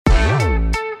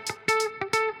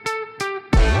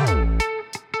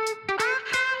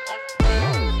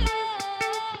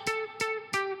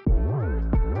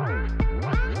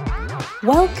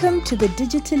Welcome to the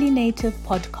Digitally Native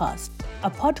Podcast,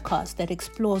 a podcast that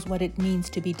explores what it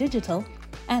means to be digital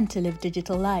and to live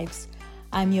digital lives.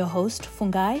 I'm your host,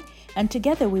 Fungai, and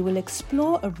together we will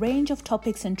explore a range of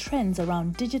topics and trends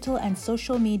around digital and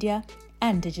social media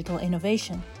and digital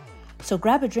innovation. So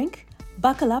grab a drink,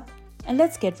 buckle up, and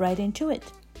let's get right into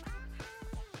it.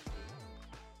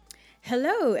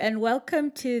 Hello, and welcome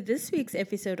to this week's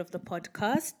episode of the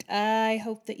podcast. I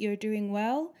hope that you're doing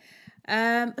well.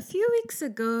 A few weeks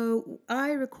ago,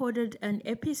 I recorded an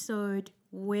episode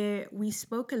where we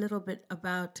spoke a little bit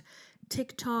about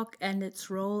TikTok and its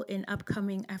role in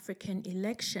upcoming African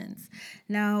elections.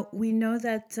 Now, we know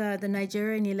that the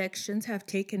Nigerian elections have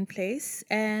taken place,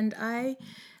 and I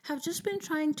have just been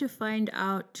trying to find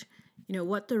out,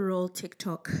 what the role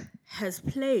TikTok has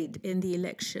played in the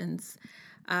elections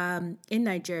in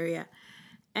Nigeria.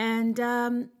 And,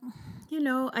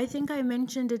 I think I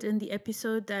mentioned it in the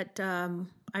episode that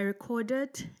I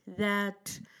recorded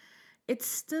that it's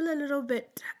still a little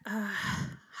bit,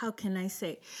 how can I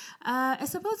say? I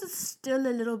suppose it's still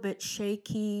a little bit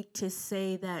shaky to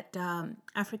say that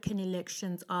African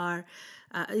elections are,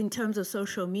 in terms of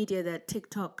social media, that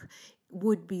TikTok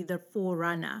would be the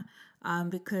forerunner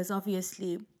because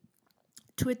obviously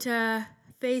Twitter,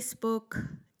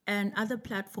 Facebook, and other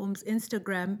platforms,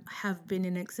 Instagram, have been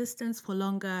in existence for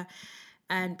longer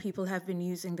and people have been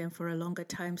using them for a longer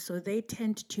time. So they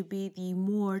tend to be the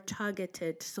more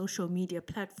targeted social media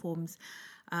platforms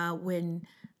when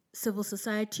civil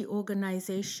society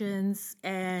organizations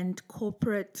and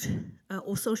corporate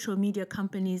or social media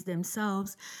companies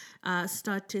themselves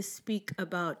start to speak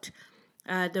about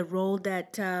the role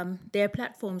that their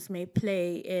platforms may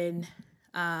play in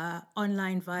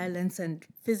online violence and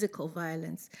physical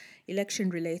violence,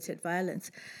 election-related violence.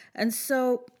 And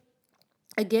so,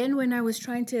 again, when I was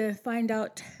trying to find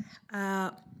out,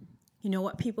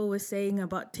 what people were saying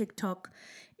about TikTok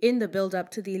in the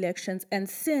build-up to the elections, and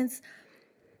since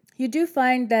you do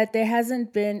find that there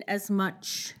hasn't been as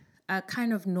much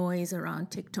kind of noise around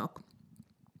TikTok.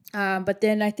 But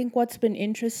then I think what's been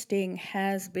interesting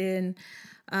has been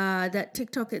that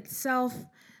TikTok itself,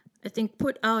 I think,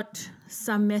 put out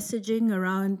some messaging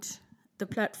around the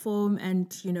platform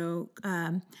and,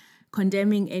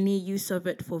 condemning any use of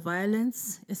it for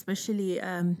violence, especially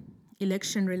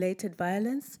election-related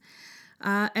violence.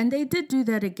 And they did do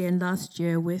that again last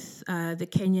year with the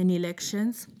Kenyan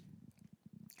elections.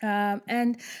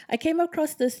 And I came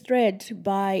across this thread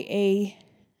by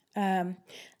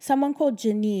someone called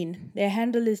Janine. Their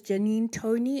handle is Janine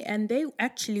Tony, and they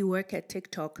actually work at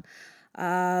TikTok.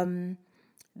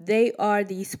 They are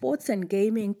the sports and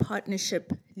gaming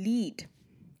partnership lead.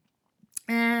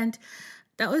 And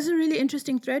that was a really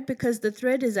interesting thread because the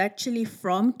thread is actually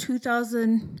from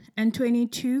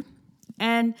 2022.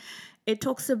 And it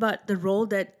talks about the role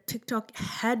that TikTok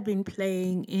had been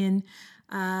playing in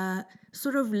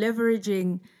sort of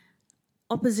leveraging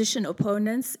opposition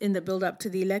opponents in the build-up to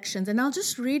the elections. And I'll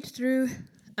just read through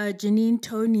Janine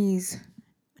Tony's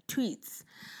tweets.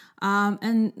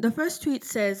 And the first tweet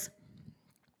says,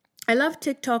 "I love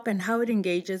TikTok and how it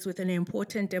engages with an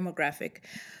important demographic.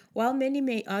 While many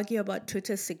may argue about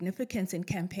Twitter's significance in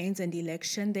campaigns and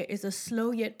election, there is a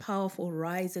slow yet powerful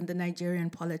rise in the Nigerian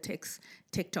politics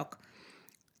TikTok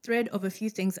thread of a few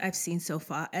things I've seen so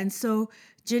far." And so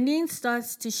Janine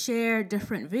starts to share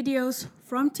different videos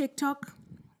from TikTok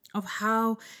of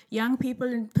how young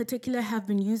people in particular have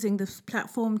been using this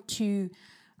platform to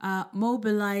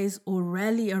mobilize or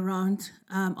rally around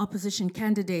opposition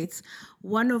candidates,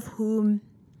 one of whom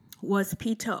was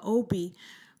Peter Obi,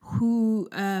 who,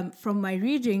 from my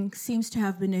reading, seems to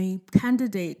have been a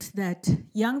candidate that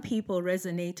young people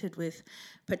resonated with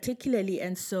particularly.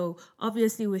 And so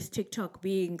obviously with TikTok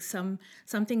being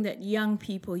something that young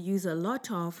people use a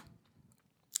lot of,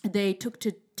 they took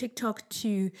to TikTok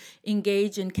to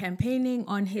engage in campaigning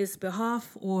on his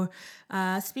behalf or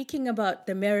speaking about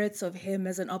the merits of him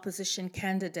as an opposition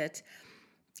candidate.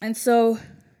 And so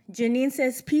Janine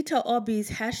says Peter Obi's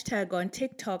hashtag on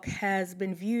TikTok has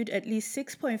been viewed at least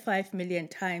 6.5 million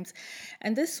times.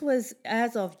 And this was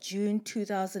as of June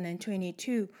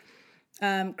 2022.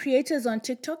 Creators on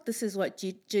TikTok, this is what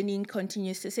Janine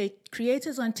continues to say,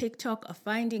 creators on TikTok are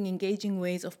finding engaging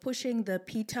ways of pushing the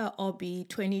Peter Obi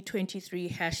 2023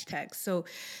 hashtag. So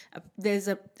there's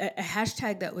a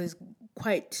hashtag that was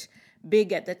quite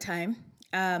big at the time.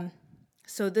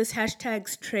 So this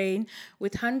hashtags train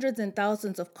with hundreds and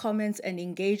thousands of comments and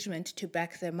engagement to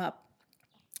back them up.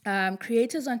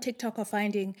 Creators on TikTok are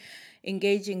finding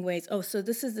engaging ways. Oh, so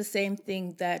this is the same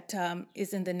thing that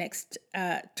is in the next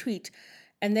tweet.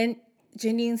 And then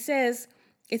Janine says,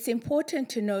 it's important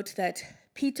to note that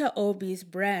Peter Obi's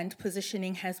brand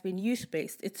positioning has been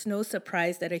youth-based. It's no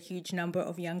surprise that a huge number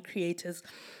of young creators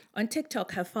on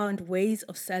TikTok have found ways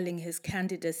of selling his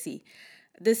candidacy.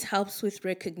 This helps with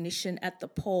recognition at the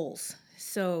polls.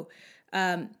 So,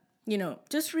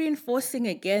 just reinforcing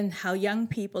again how young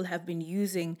people have been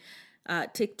using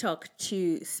TikTok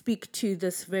to speak to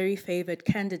this very favored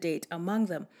candidate among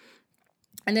them.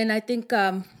 And then I think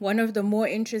one of the more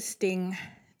interesting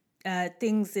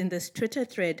things in this Twitter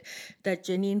thread that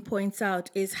Janine points out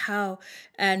is how,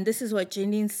 and this is what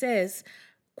Janine says,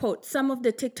 quote, some of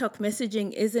the TikTok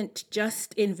messaging isn't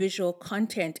just in visual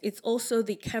content, it's also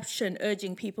the caption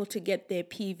urging people to get their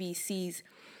PVCs,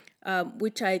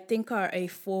 which I think are a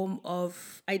form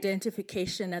of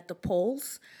identification at the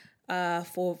polls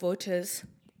for voters.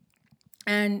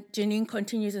 And Janine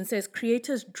continues and says,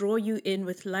 creators draw you in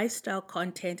with lifestyle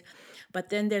content,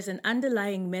 but then there's an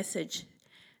underlying message.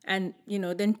 And,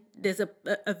 then there's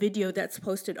a video that's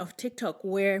posted off TikTok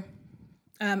where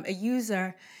a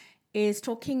user is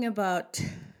talking about,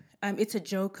 it's a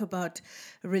joke about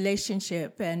a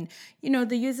relationship. And,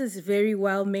 the user is very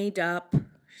well made up.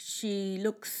 She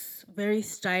looks very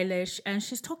stylish and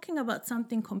she's talking about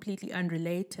something completely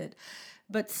unrelated.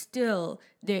 But still,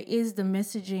 there is the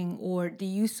messaging or the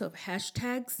use of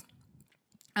hashtags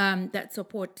that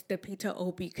support the Peter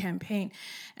Obi campaign.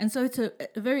 And so it's a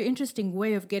very interesting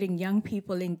way of getting young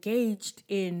people engaged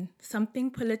in something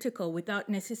political without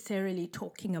necessarily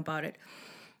talking about it.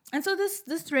 And so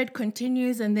this thread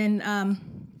continues, and then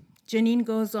Janine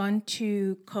goes on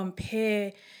to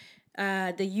compare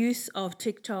the use of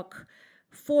TikTok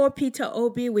for Peter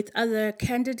Obi with other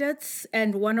candidates,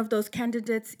 and one of those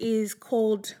candidates is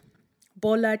called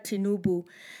Bola Tinubu.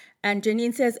 And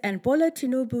Janine says, and Bola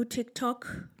Tinubu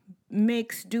TikTok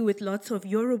makes do with lots of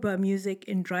Yoruba music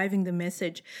in driving the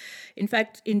message. In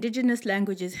fact, indigenous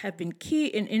languages have been key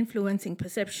in influencing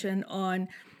perception on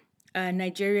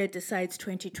Nigeria Decides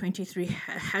 2023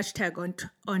 hashtag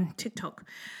on TikTok.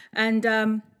 And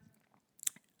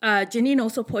Janine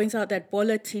also points out that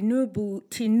Bola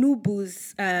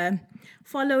Tinubu's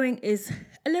following is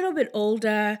a little bit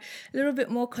older, a little bit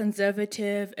more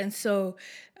conservative, and so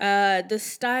the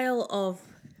style of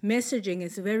messaging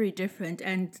is very different,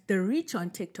 and the reach on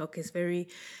TikTok is very,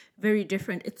 very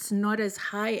different. It's not as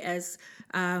high as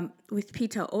with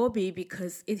Peter Obi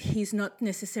because he's not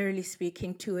necessarily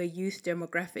speaking to a youth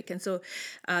demographic. And so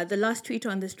the last tweet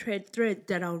on this thread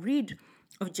that I'll read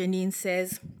of Janine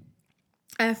says,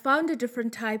 I found a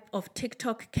different type of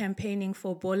TikTok campaigning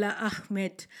for Bola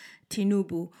Ahmed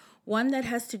Tinubu, one that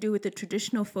has to do with the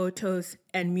traditional photos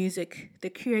and music. The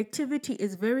creativity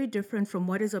is very different from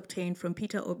what is obtained from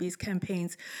Peter Obi's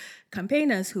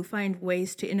campaigners who find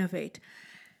ways to innovate.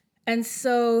 And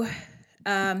so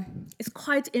it's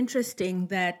quite interesting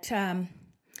that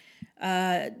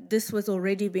this was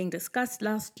already being discussed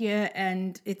last year,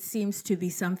 and it seems to be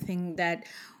something that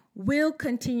will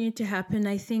continue to happen.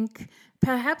 I think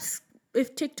perhaps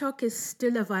if TikTok is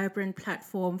still a vibrant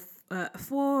platform 4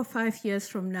 or 5 years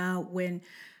from now, when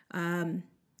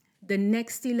the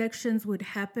next elections would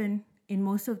happen in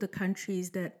most of the countries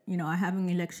that are having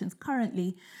elections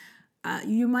currently,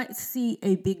 you might see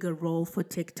a bigger role for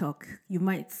TikTok. You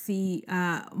might see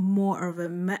more of a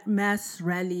mass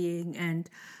rallying and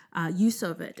use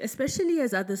of it, especially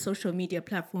as other social media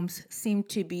platforms seem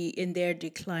to be in their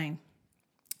decline.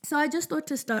 So I just thought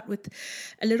to start with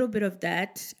a little bit of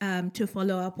that to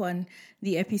follow up on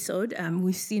the episode.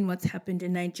 We've seen what's happened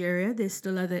in Nigeria. There's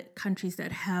still other countries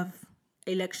that have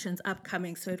elections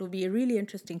upcoming. So it'll be really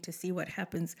interesting to see what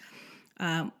happens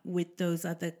with those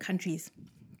other countries.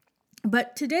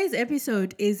 But today's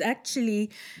episode is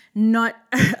actually not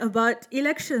about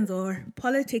elections or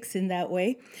politics in that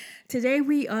way. Today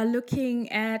we are looking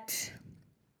at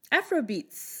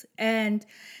Afrobeats and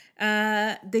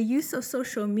the use of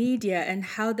social media and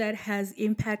how that has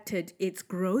impacted its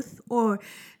growth. Or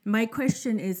my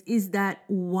question is that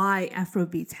why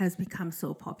Afrobeats has become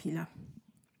so popular?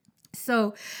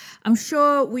 So I'm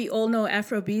sure we all know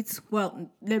Afrobeats. Well,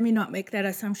 let me not make that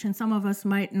assumption. Some of us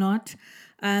might not.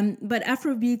 But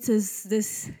Afrobeats is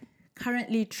this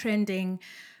currently trending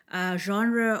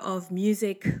genre of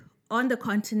music on the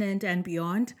continent and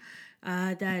beyond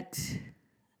that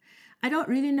I don't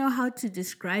really know how to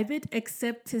describe it,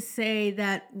 except to say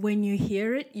that when you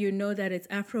hear it, you know that it's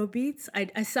Afrobeats.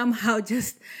 I somehow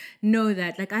just know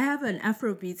that. Like, I have an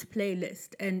Afrobeats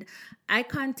playlist, and I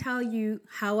can't tell you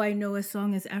how I know a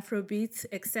song is Afrobeats,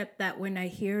 except that when I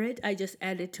hear it, I just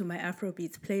add it to my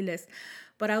Afrobeats playlist.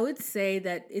 But I would say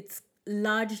that it's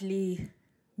largely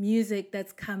music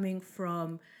that's coming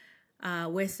from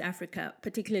West Africa,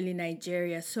 particularly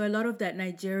Nigeria. So a lot of that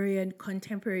Nigerian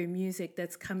contemporary music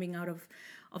that's coming out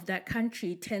of that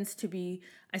country tends to be,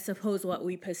 I suppose, what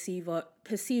we perceive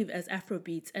as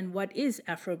Afrobeats. And what is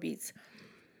Afrobeats?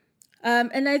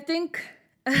 And I think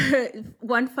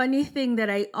one funny thing that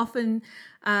I often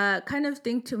kind of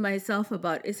think to myself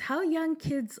about is how young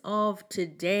kids of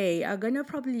today are going to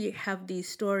probably have these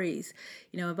stories,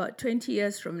 about 20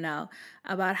 years from now,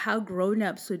 about how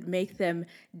grown-ups would make them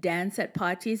dance at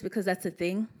parties, because that's a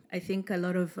thing. I think a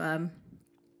lot of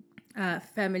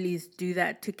families do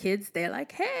that to kids. They're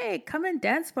like, hey, come and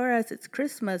dance for us. It's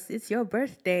Christmas. It's your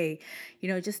birthday.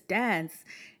 Just dance.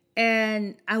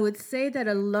 And I would say that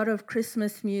a lot of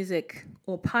Christmas music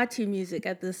or party music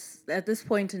at this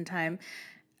point in time,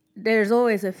 there's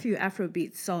always a few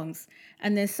Afrobeat songs.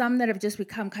 And there's some that have just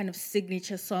become kind of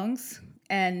signature songs.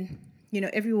 And,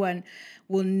 everyone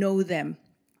will know them.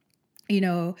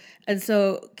 And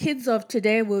so kids of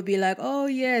today will be like, oh,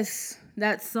 yes,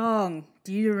 that song.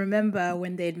 Do you remember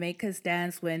when they'd make us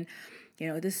dance when,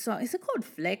 this song, is it called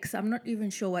Flex? I'm not even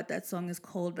sure what that song is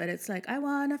called, but it's like, I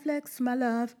wanna flex my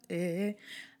love, eh.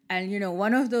 And,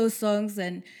 one of those songs,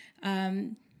 and,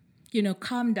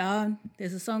 Calm Down.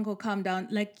 There's a song called Calm Down.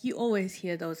 Like, you always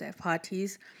hear those at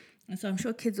parties. And so I'm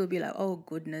sure kids will be like, oh,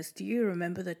 goodness, do you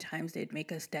remember the times they'd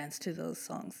make us dance to those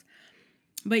songs?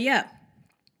 But yeah.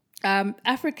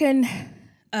 African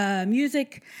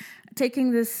music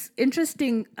taking this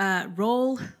interesting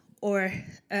role or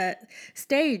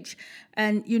stage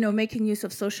and, making use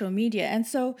of social media. And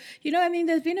so,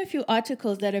 there's been a few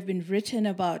articles that have been written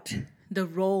about the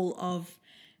role of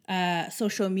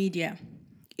social media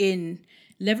in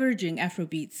leveraging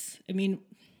Afrobeats.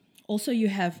 Also you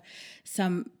have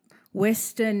some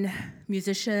Western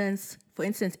musicians, for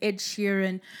instance, Ed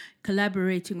Sheeran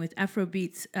collaborating with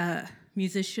Afrobeats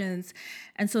musicians.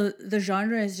 And so the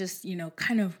genre is just,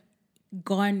 kind of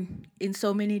gone in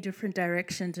so many different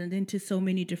directions and into so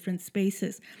many different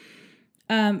spaces.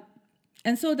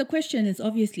 And so the question is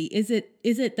obviously, is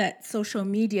it that social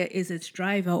media is its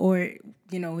driver, or,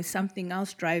 is something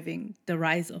else driving the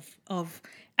rise of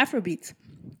Afrobeats?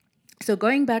 So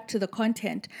going back to the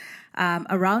content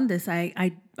around this,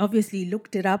 I obviously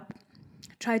looked it up,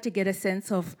 tried to get a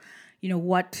sense of,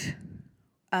 what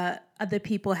other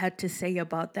people had to say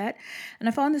about that. And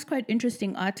I found this quite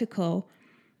interesting article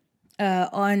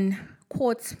on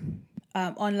Quartz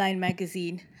online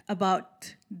magazine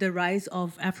about the rise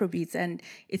of Afrobeats and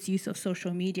its use of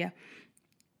social media.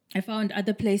 I found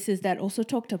other places that also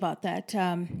talked about that.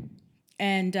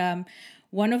 And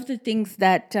one of the things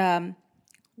that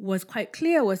was quite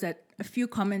clear was that a few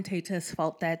commentators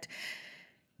felt that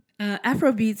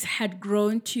Afrobeats had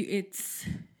grown to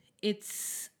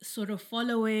its sort of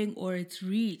following or its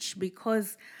reach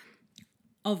because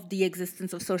of the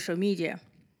existence of social media,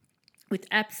 with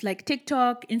apps like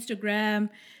TikTok, Instagram,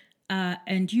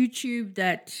 and YouTube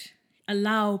that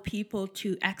allow people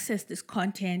to access this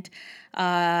content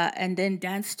and then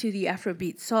dance to the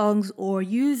Afrobeat songs or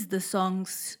use the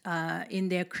songs in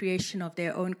their creation of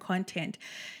their own content.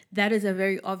 That is a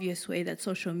very obvious way that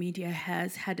social media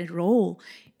has had a role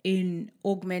in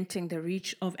augmenting the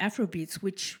reach of Afrobeats,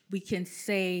 which we can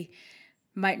say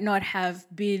might not have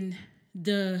been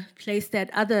the place that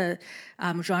other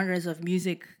genres of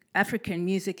music, African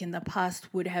music in the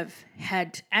past, would have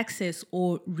had access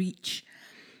or reach.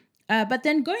 But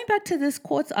then going back to this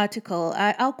Quartz article,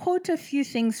 I'll quote a few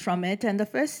things from it. And the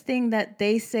first thing that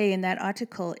they say in that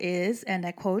article is, and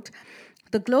I quote,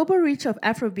 "The global reach of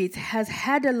Afrobeats has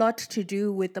had a lot to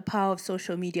do with the power of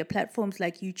social media platforms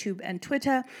like YouTube and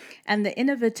Twitter, and the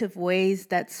innovative ways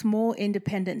that small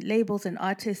independent labels and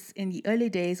artists in the early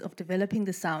days of developing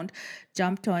the sound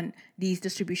jumped on these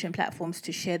distribution platforms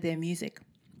to share their music."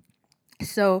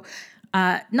 So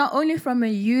not only from a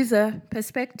user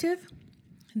perspective,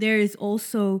 there is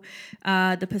also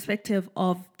the perspective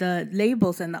of the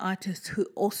labels and the artists who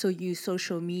also use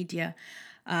social media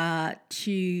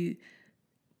to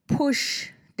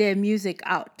push their music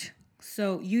out.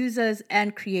 So users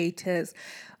and creators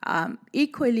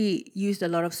equally used a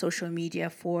lot of social media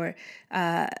for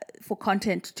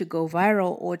content to go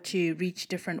viral or to reach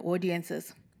different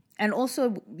audiences. And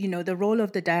also, the role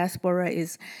of the diaspora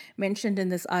is mentioned in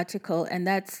this article, and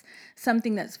that's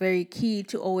something that's very key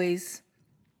to always,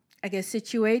 I guess,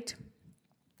 situate.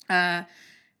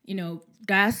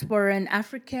 Diasporan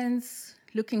Africans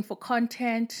looking for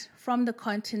content from the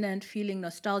continent, feeling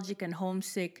nostalgic and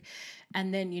homesick,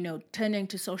 and then, turning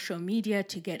to social media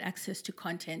to get access to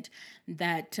content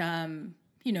that,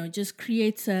 just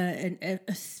creates a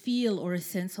feel or a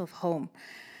sense of home.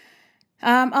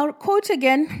 I'll quote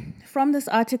again from this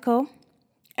article.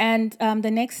 And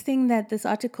the next thing that this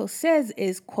article says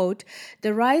is, quote,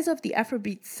 the rise of the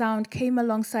Afrobeat sound came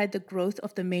alongside the growth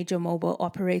of the major mobile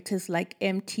operators like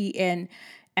MTN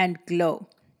and Glo.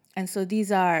 And so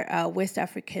these are West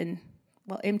African,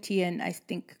 well, MTN, I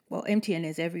think, well, MTN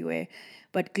is everywhere,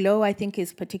 but Glo, I think,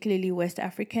 is particularly West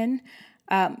African.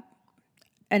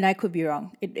 And I could be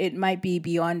wrong. It might be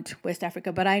beyond West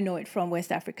Africa, but I know it from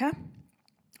West Africa.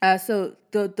 So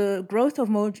the growth of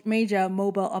major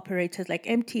mobile operators like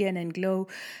MTN and Glo,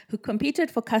 who competed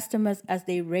for customers as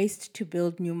they raced to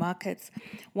build new markets.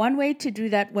 One way to do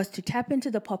that was to tap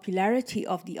into the popularity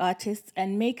of the artists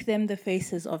and make them the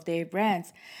faces of their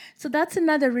brands. So that's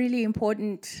another really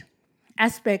important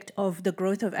aspect of the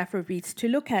growth of Afrobeats to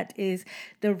look at, is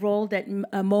the role that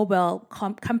mobile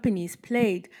companies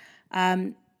played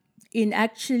in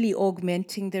actually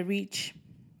augmenting the reach.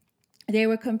 They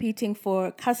were competing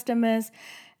for customers,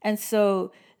 and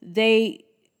so they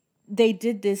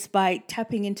did this by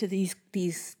tapping into these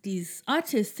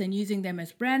artists and using them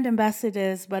as brand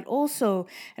ambassadors. But also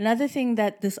another thing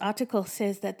that this article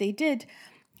says that they did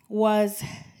was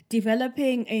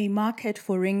developing a market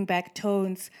for ringback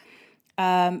tones,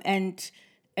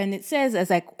 and it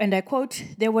says, I quote,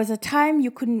 there was a time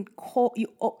you couldn't call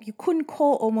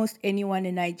almost anyone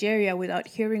in Nigeria without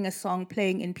hearing a song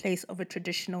playing in place of a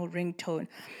traditional ringtone.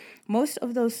 Most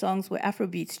of those songs were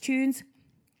Afrobeats tunes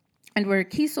and were a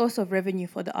key source of revenue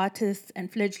for the artists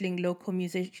and fledgling local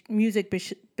music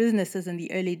businesses in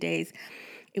the early days.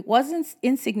 It wasn't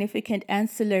insignificant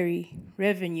ancillary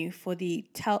revenue for the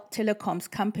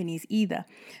telecoms companies either.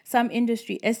 Some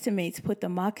industry estimates put the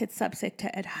market subsector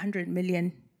at 100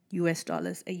 million US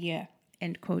dollars a year,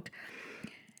 end quote.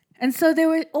 And so there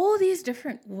were all these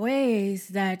different ways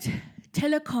that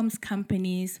telecoms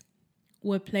companies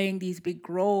were playing these big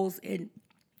roles in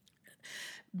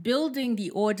building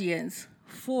the audience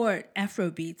for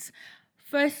Afrobeats.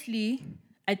 Firstly,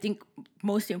 I think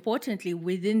most importantly,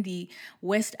 within the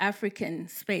West African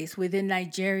space, within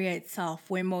Nigeria itself,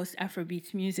 where most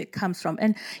Afrobeats music comes from.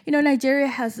 And, Nigeria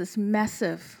has this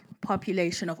massive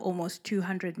population of almost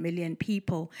 200 million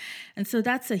people. And so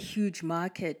that's a huge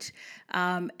market.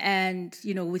 And,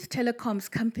 with telecoms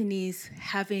companies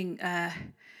having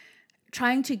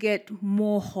trying to get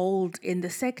more hold in the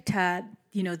sector,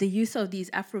 the use of these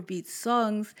Afrobeat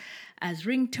songs as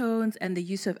ringtones and the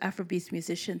use of Afrobeat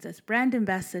musicians as brand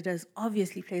ambassadors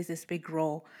obviously plays this big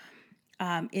role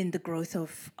in the growth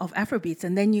of Afrobeats.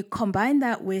 And then you combine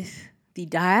that with the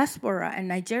diaspora, and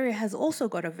Nigeria has also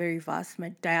got a very vast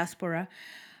diaspora.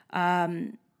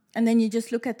 And then you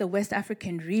just look at the West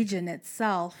African region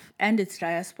itself and its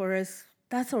diasporas,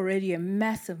 that's already a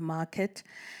massive market.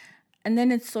 And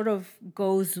then it sort of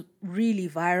goes really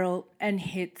viral and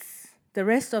hits the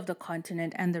rest of the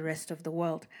continent and the rest of the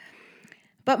world.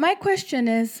 But my question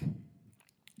is,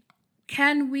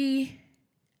 can we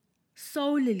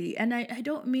solely, and I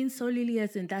don't mean solely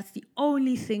as in that's the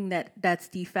only thing that's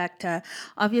the factor.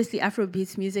 Obviously,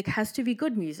 Afrobeats music has to be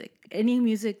good music. Any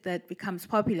music that becomes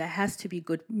popular has to be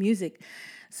good music.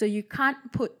 So you can't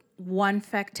put one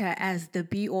factor as the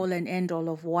be-all and end-all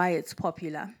of why it's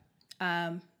popular.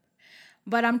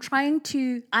 But I'm trying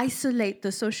to isolate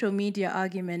the social media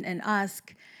argument and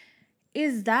ask,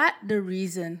 is that the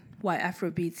reason why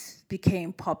Afrobeats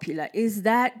became popular? Is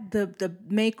that the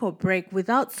make or break?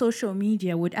 Without social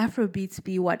media, would Afrobeats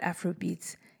be what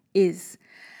Afrobeats is?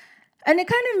 And it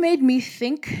kind of made me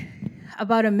think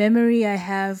about a memory I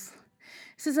have.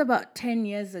 This is about 10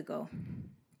 years ago.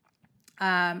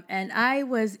 And I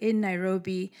was in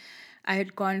Nairobi. I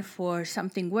had gone for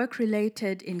something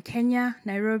work-related in Kenya,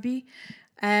 Nairobi.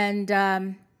 And,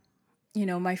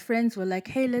 my friends were like,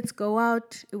 hey, let's go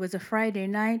out. It was a Friday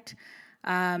night.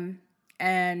 And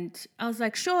I was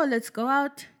like, sure, let's go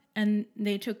out. And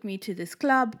they took me to this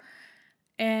club.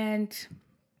 And,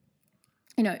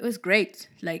 it was great.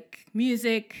 Like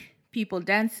music, people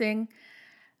dancing,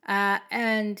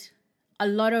 and a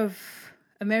lot of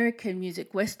American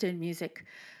music, Western music,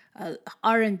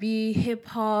 R&B, hip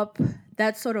hop,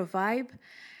 that sort of vibe.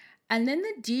 And then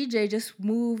the DJ just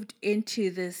moved into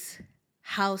this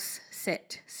house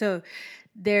set. So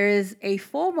there is a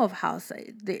form of house.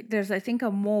 There's, I think,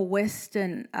 a more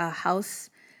Western house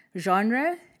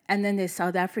genre, and then there's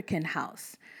South African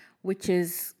house, which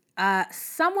is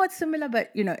somewhat similar,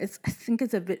 but I think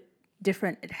it's a bit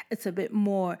different. It's a bit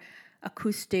more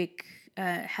acoustic,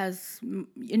 has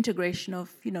integration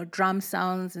of drum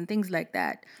sounds and things like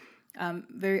that,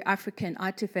 very African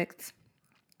artifacts.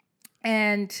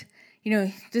 And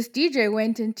this DJ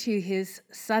went into his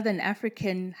Southern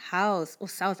African house or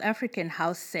South African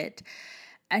house set,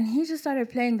 and he just started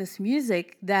playing this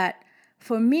music that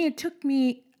for me, it took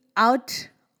me out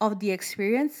of the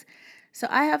experience. So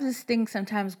I have this thing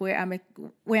sometimes where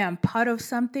I'm part of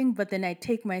something, but then I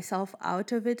take myself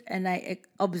out of it and I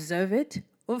observe it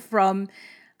from,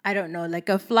 I don't know, like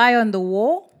a fly on the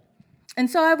wall. And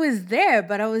so I was there,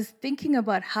 but I was thinking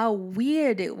about how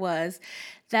weird it was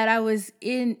that I was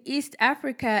in East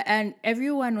Africa and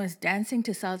everyone was dancing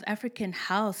to South African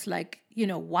house. Like,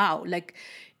 wow, like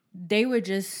they were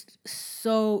just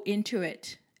so into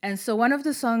it. And so one of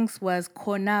the songs was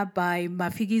Kona by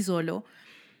Mafigi Zolo,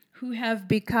 who have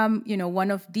become, one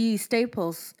of the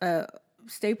staple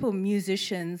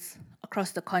musicians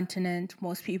across the continent.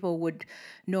 Most people would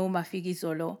know Mafigi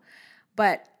Zolo.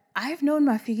 But I've known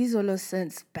Mafigi Zolo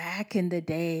since back in the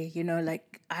day,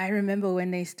 like I remember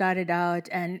when they started out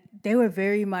and they were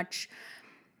very much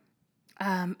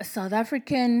a South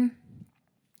African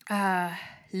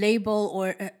label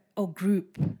or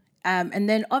group. And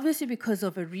then obviously because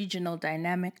of a regional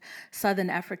dynamic,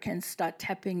 Southern Africans start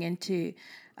tapping into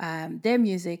their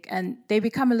music and they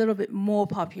become a little bit more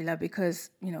popular because,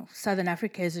 Southern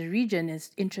Africa as a region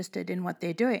is interested in what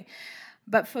they're doing.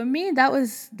 But for me, that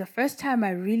was the first time I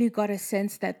really got a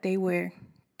sense that they were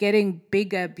getting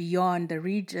bigger beyond the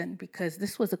region because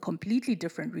this was a completely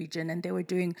different region and they were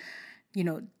doing,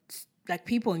 like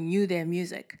people knew their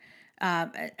music.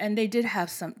 And they did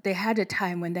have they had a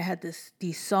time when they had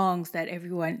these songs that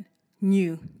everyone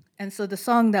knew. And so the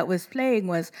song that was playing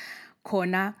was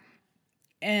Kona.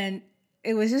 And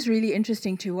it was just really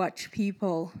interesting to watch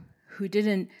people who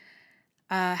didn't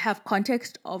have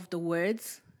context of the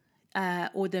words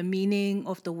or the meaning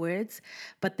of the words.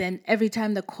 But then every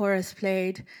time the chorus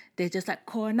played, they're just like,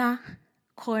 Kona,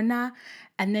 Kona.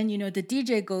 And then, the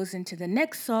DJ goes into the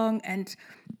next song and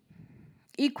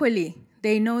equally,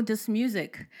 they know this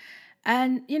music.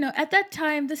 And, at that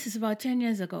time, this is about 10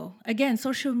 years ago. Again,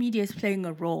 social media is playing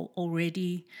a role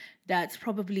already. That's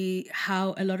probably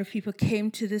how a lot of people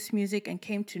came to this music and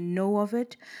came to know of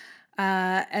it.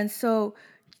 And so,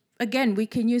 again, we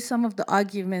can use some of the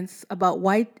arguments about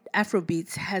why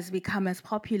Afrobeats has become as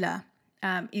popular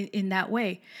in that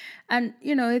way. And,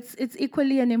 it's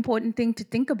equally an important thing to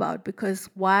think about because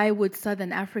why would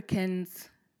Southern Africans,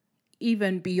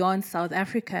 even beyond South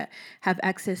Africa, have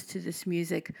access to this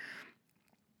music?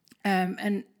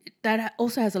 And that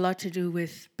also has a lot to do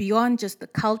with beyond just the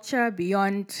culture,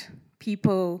 beyond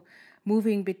people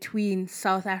moving between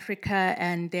South Africa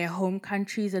and their home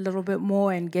countries a little bit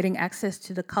more and getting access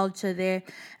to the culture there.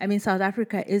 I mean, South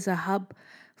Africa is a hub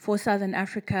for Southern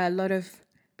Africa. A lot of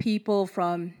people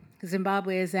from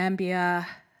Zimbabwe, Zambia,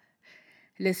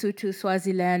 Lesotho,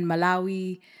 Swaziland,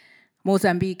 Malawi,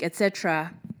 Mozambique,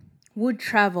 etc., would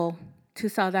travel to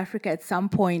South Africa at some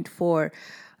point for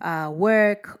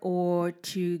work or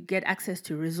to get access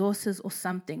to resources or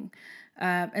something.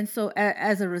 And so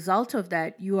as a result of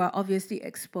that, you are obviously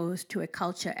exposed to a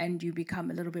culture and you become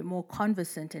a little bit more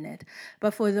conversant in it.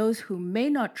 But for those who may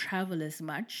not travel as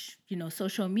much,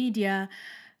 social media,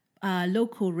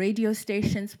 local radio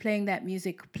stations playing that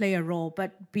music play a role.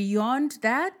 But beyond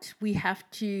that, we have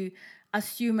to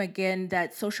assume again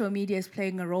that social media is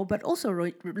playing a role, but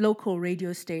also local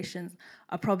radio stations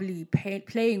are probably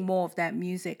playing more of that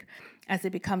music as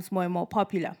it becomes more and more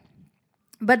popular.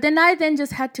 But then I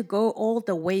just had to go all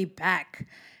the way back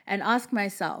and ask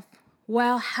myself,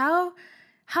 well, how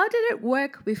did it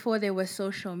work before there was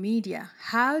social media?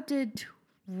 How did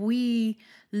we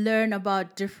learn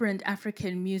about different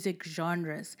African music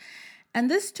genres?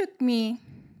 And this took me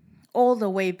all the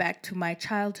way back to my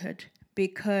childhood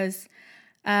because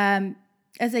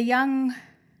as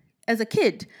a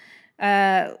kid,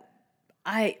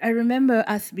 I remember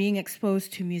us being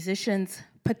exposed to musicians,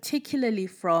 particularly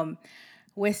from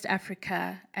West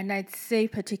Africa, and I'd say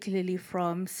particularly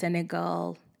from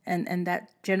Senegal and that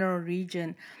general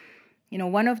region.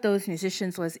 One of those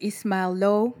musicians was Ismail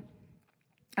Lo.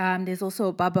 There's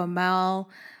also Baba Mal,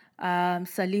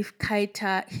 Salif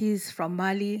Keita, he's from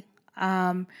Mali,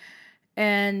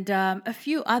 and a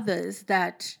few others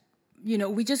that,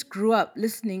 we just grew up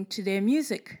listening to their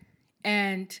music.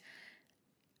 And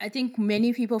I think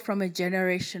many people from a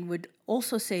generation would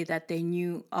also say that they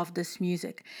knew of this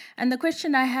music. And the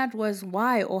question I had was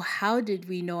why or how did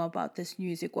we know about this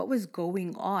music? What was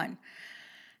going on?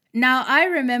 Now, I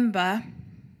remember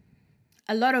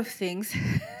a lot of things.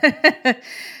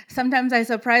 Sometimes I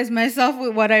surprise myself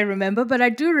with what I remember, but I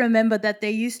do remember that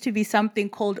there used to be something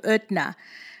called Utna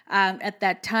at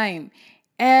that time.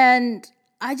 And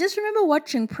I just remember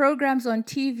watching programs on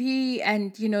TV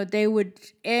and, they would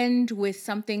end with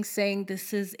something saying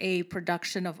this is a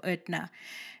production of Utna.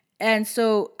 And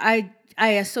so I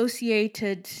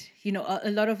associated,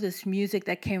 a lot of this music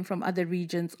that came from other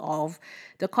regions of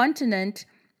the continent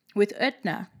with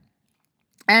Etna.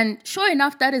 And sure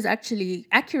enough, that is actually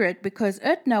accurate because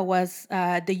Etna was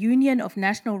the Union of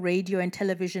National Radio and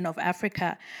Television of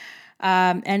Africa,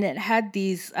 and it had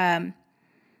these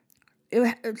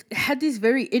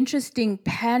very interesting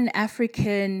Pan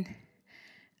African,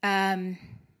 I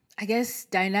guess,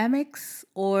 dynamics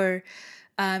or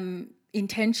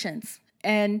intentions.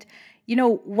 And,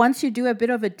 once you do a bit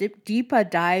of a deeper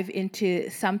dive into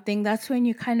something, that's when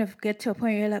you kind of get to a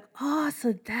point where you're like, oh,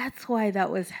 so that's why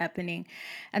that was happening.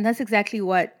 And that's exactly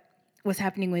what was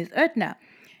happening with Etna.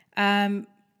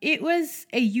 It was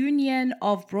a union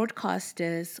of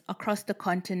broadcasters across the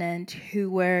continent who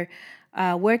were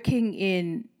working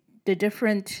in the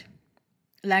different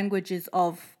languages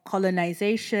of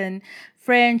colonization: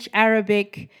 French,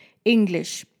 Arabic,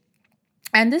 English.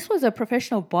 And this was a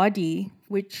professional body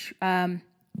which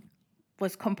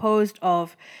was composed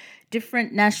of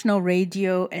different national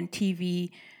radio and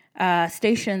TV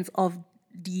stations of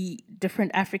the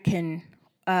different African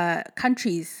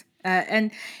countries.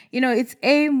 Its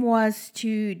aim was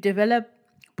to develop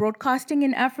broadcasting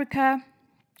in Africa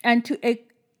and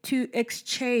to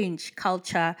exchange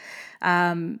culture,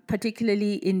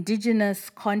 particularly indigenous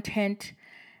content,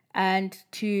 and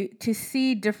to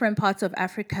see different parts of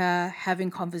Africa having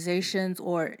conversations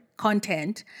or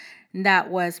content that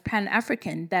was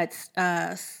Pan-African, that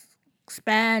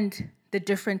spanned the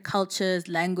different cultures,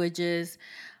 languages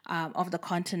of the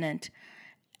continent.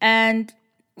 And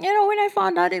when I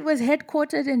found out it was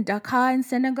headquartered in Dakar in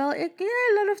Senegal, a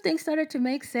lot of things started to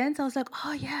make sense. I was like,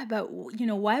 oh yeah, but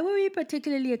why were we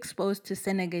particularly exposed to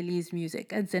Senegalese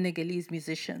music and Senegalese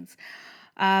musicians?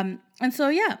 And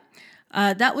so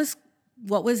that was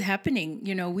what was happening.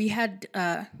 We had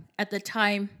at the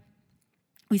time,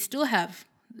 we still have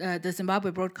the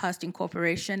Zimbabwe Broadcasting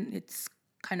Corporation. It's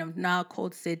kind of now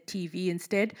called ZTV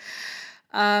instead.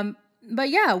 But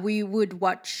yeah, we would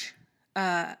watch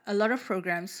a lot of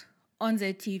programs on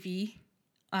ZTV,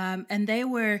 and they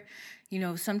were,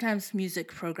 sometimes music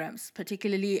programs,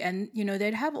 particularly, and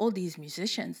they'd have all these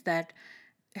musicians that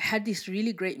had this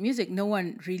really great music. No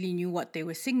one really knew what they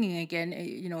were singing again.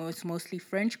 It's mostly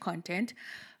French content,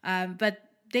 but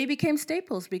they became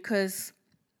staples because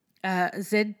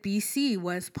ZBC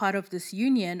was part of this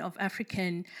union of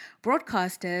African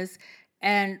broadcasters,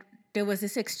 and there was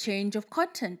this exchange of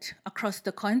content across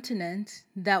the continent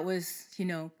that was,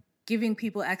 giving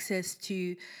people access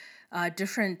to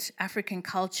different African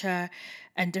culture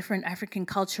and different African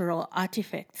cultural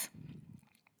artifacts.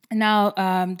 Now,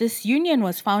 this union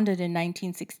was founded in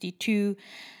 1962,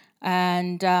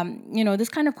 and this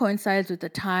kind of coincides with the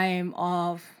time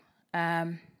of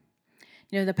the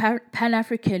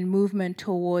Pan-African movement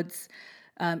towards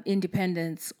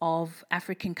independence of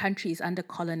African countries under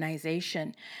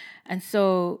colonization. And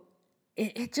so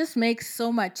it just makes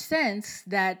so much sense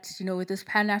that, with this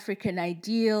Pan-African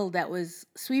ideal that was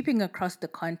sweeping across the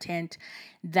continent,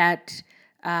 that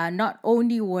not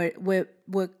only were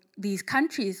these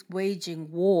countries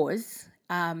waging wars,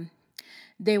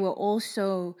 they were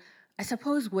also, I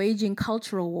suppose, waging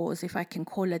cultural wars, if I can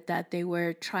call it that. They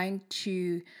were trying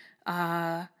to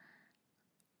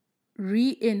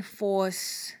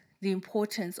reinforce the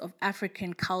importance of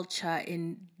African culture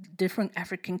in different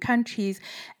African countries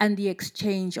and the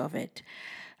exchange of it.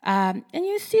 And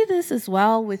you see this as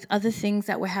well with other things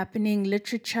that were happening,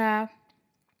 literature.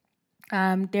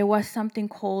 There was something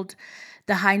called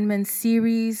the Heinemann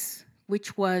series,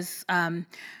 which was a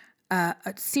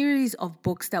series of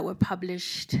books that were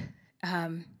published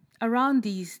around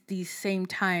these same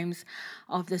times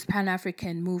of this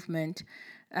Pan-African movement.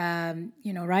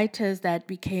 Writers that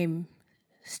became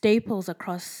staples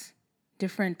across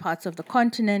different parts of the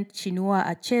continent: Chinua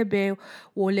Achebe,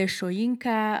 Wole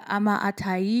Soyinka, Ama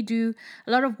Ataidu,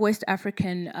 a lot of West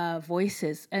African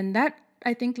voices. And that,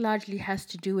 I think, largely has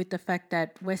to do with the fact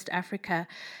that West Africa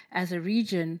as a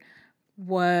region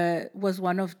was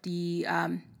one of the,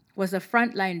 was a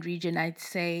frontline region, I'd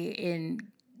say, in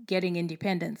getting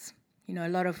independence. A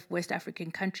lot of West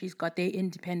African countries got their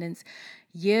independence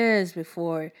years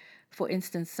before, for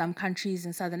instance, some countries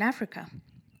in Southern Africa.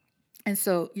 And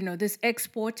so, this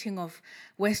exporting of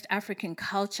West African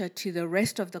culture to the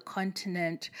rest of the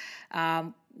continent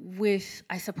with,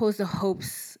 I suppose, the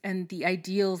hopes and the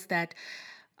ideals that,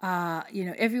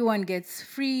 everyone gets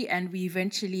free and we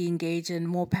eventually engage in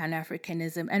more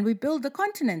Pan-Africanism and we build the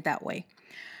continent that way.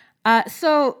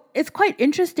 So it's quite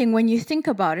interesting when you think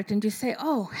about it and you say,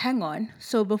 oh, hang on.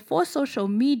 So before social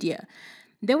media,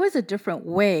 there was a different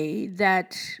way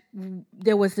that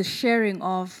there was the sharing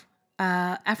of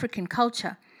African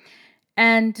culture.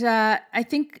 And I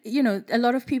think, a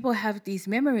lot of people have these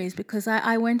memories because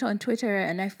I went on Twitter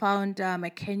and I found a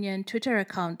Kenyan Twitter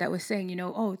account that was saying,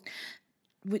 oh,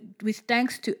 with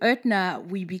thanks to Ertna,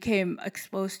 we became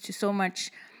exposed to so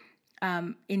much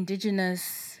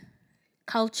indigenous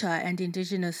culture and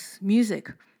indigenous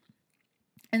music.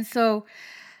 And so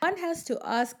one has to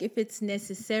ask if it's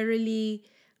necessarily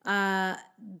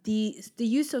the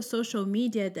use of social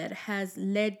media that has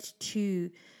led to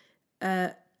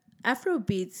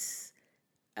Afrobeats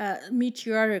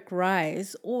meteoric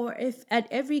rise, or if at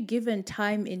every given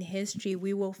time in history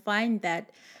we will find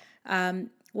that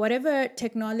whatever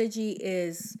technology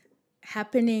is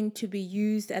happening to be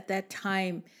used at that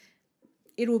time,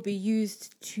 it will be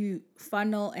used to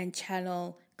funnel and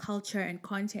channel culture and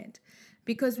content.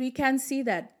 Because we can see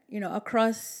that,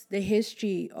 across the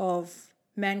history of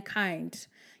mankind,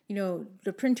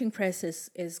 the printing press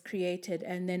is created,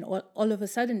 and then all of a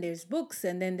sudden there's books,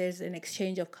 and then there's an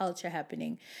exchange of culture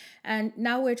happening. And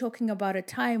now we're talking about a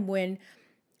time when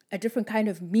a different kind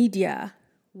of media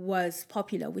was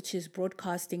popular, which is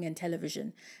broadcasting and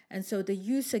television. And so the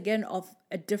use again of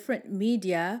a different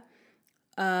media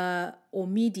or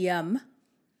medium,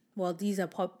 well, these are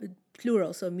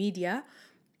plural, so media,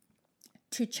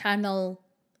 to channel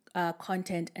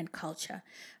content and culture.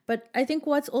 But I think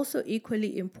what's also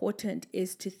equally important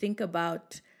is to think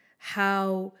about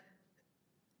how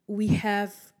we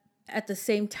have at the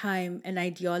same time an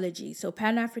ideology. So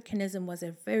Pan-Africanism was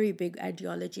a very big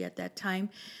ideology at that time,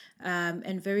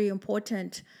 and very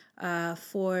important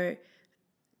for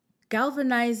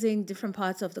galvanizing different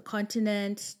parts of the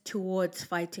continent towards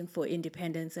fighting for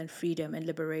independence and freedom and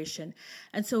liberation.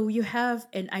 And so you have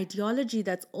an ideology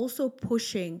that's also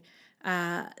pushing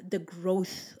the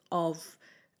growth of,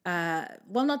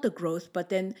 well, not the growth, but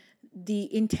then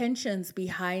the intentions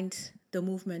behind the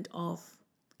movement of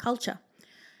culture.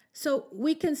 So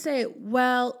we can say,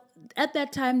 well, at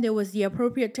that time there was the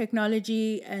appropriate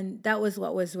technology and that was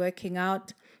what was working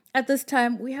out. At this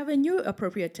time, we have a new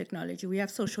appropriate technology. We have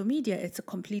social media. It's a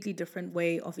completely different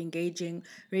way of engaging.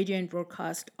 Radio and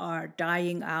broadcast are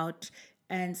dying out.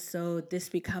 And so this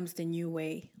becomes the new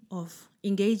way of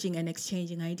engaging and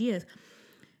exchanging ideas.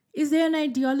 Is there an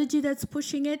ideology that's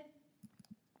pushing it?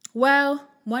 Well,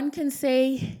 one can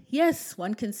say yes,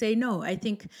 one can say no. I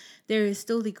think there is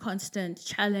still the constant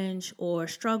challenge or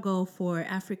struggle for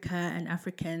Africa and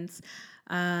Africans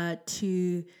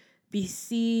to be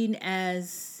seen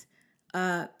as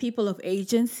people of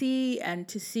agency, and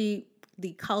to see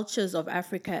the cultures of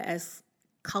Africa as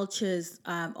cultures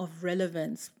of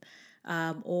relevance,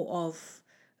 or of,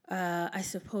 I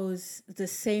suppose, the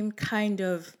same kind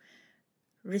of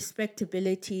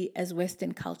respectability as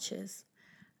Western cultures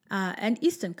and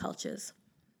Eastern cultures.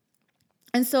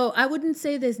 And so I wouldn't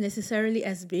say there's necessarily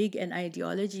as big an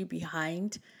ideology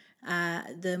behind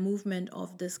the movement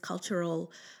of this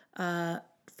cultural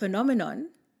phenomenon,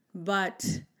 but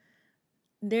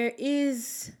there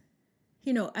is,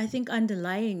 I think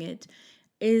underlying it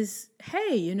is,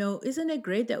 hey, isn't it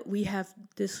great that we have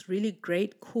this really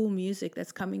great, cool music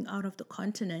that's coming out of the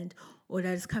continent, or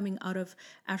that is coming out of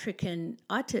African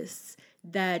artists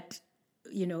that,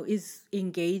 is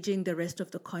engaging the rest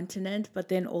of the continent, but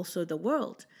then also the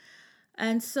world.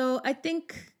 And so I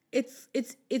think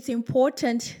it's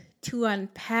important to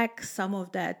unpack some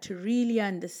of that to really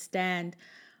understand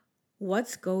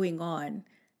what's going on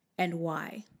and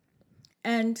why.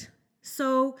 And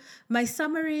so my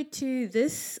summary to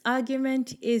this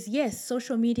argument is, yes,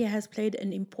 social media has played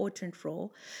an important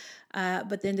role.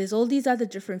 But then there's all these other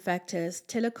different factors.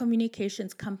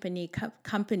 Telecommunications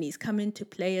companies come into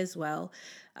play as well,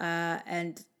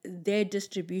 and their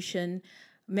distribution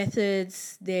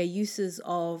methods, their uses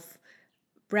of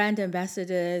brand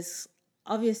ambassadors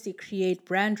obviously create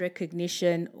brand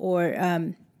recognition or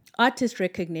artist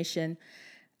recognition,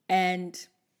 and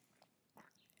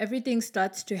everything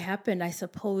starts to happen, I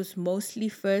suppose, mostly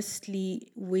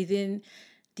firstly within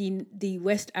the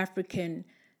West African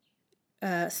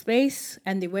space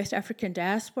and the West African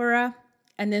diaspora.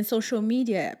 And then social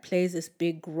media plays this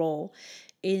big role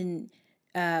in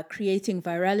creating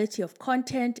virality of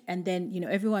content. And then,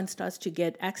 everyone starts to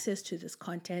get access to this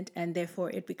content, and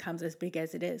therefore it becomes as big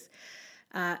as it is.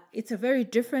 It's a very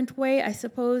different way, I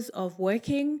suppose, of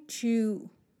working to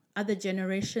other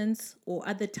generations or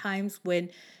other times when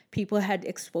people had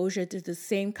exposure to the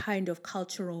same kind of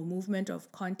cultural movement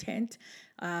of content.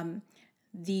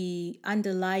 The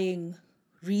underlying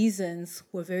reasons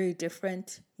were very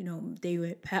different. They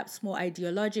were perhaps more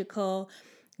ideological.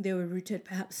 They were rooted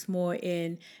perhaps more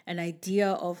in an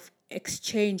idea of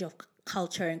exchange of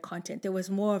culture and content. There was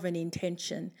more of an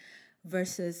intention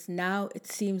versus now it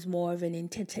seems more of an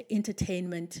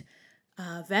entertainment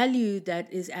value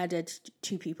that is added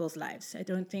to people's lives. I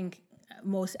don't think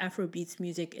most Afrobeats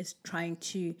music is trying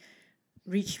to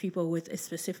reach people with a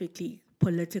specifically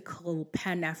political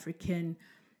Pan-African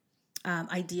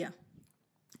idea.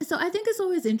 So I think it's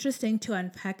always interesting to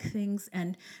unpack things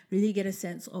and really get a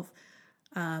sense of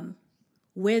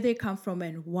where they come from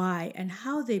and why and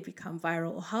how they become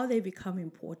viral or how they become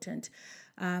important.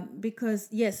 Because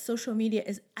yes, social media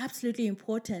is absolutely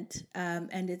important,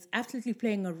 and it's absolutely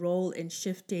playing a role in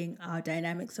shifting our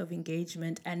dynamics of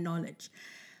engagement and knowledge.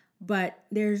 But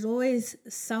there's always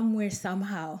somewhere,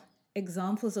 somehow,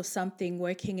 examples of something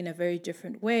working in a very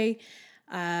different way.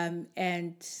 And,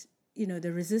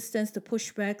 the resistance, the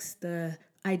pushbacks, the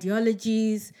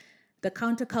ideologies, the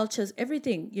countercultures,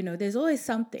 everything, there's always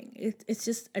something. It's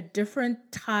just a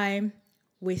different time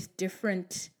with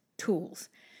different tools.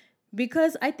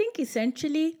 Because I think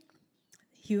essentially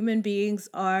human beings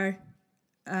are,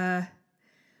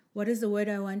 what is the word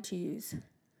I want to use?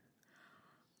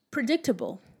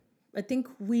 Predictable. I think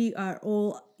we are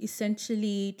all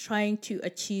essentially trying to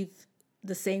achieve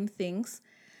the same things.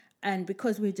 And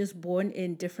because we're just born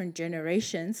in different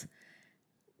generations,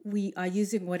 we are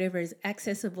using whatever is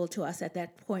accessible to us at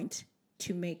that point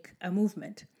to make a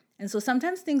movement. And so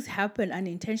sometimes things happen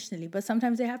unintentionally, but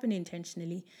sometimes they happen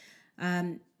intentionally.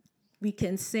 We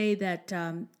can say that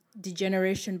the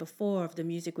generation before of the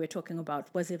music we're talking about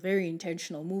was a very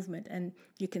intentional movement, and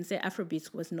you can say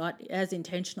Afrobeats was not as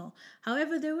intentional.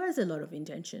 However, there was a lot of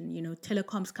intention.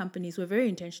 Telecoms companies were very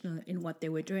intentional in what they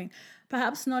were doing.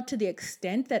 Perhaps not to the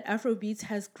extent that Afrobeats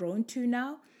has grown to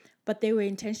now, but they were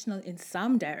intentional in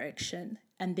some direction,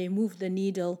 and they moved the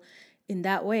needle in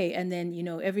that way. And then,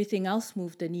 everything else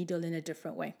moved the needle in a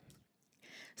different way.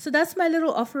 So that's my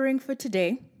little offering for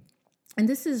today. And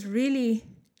this is really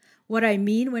what I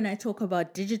mean when I talk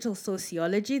about digital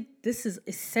sociology. This is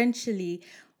essentially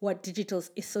what digital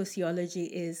sociology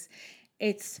is.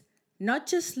 It's not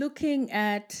just looking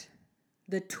at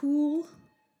the tool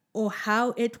or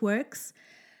how it works,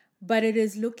 but it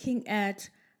is looking at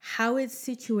how it's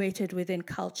situated within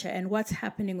culture and what's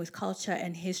happening with culture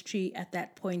and history at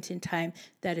that point in time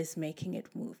that is making it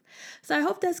move. So I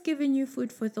hope that's given you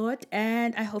food for thought,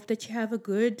 and I hope that you have a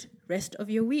good rest of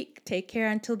your week. Take care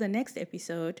until the next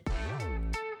episode.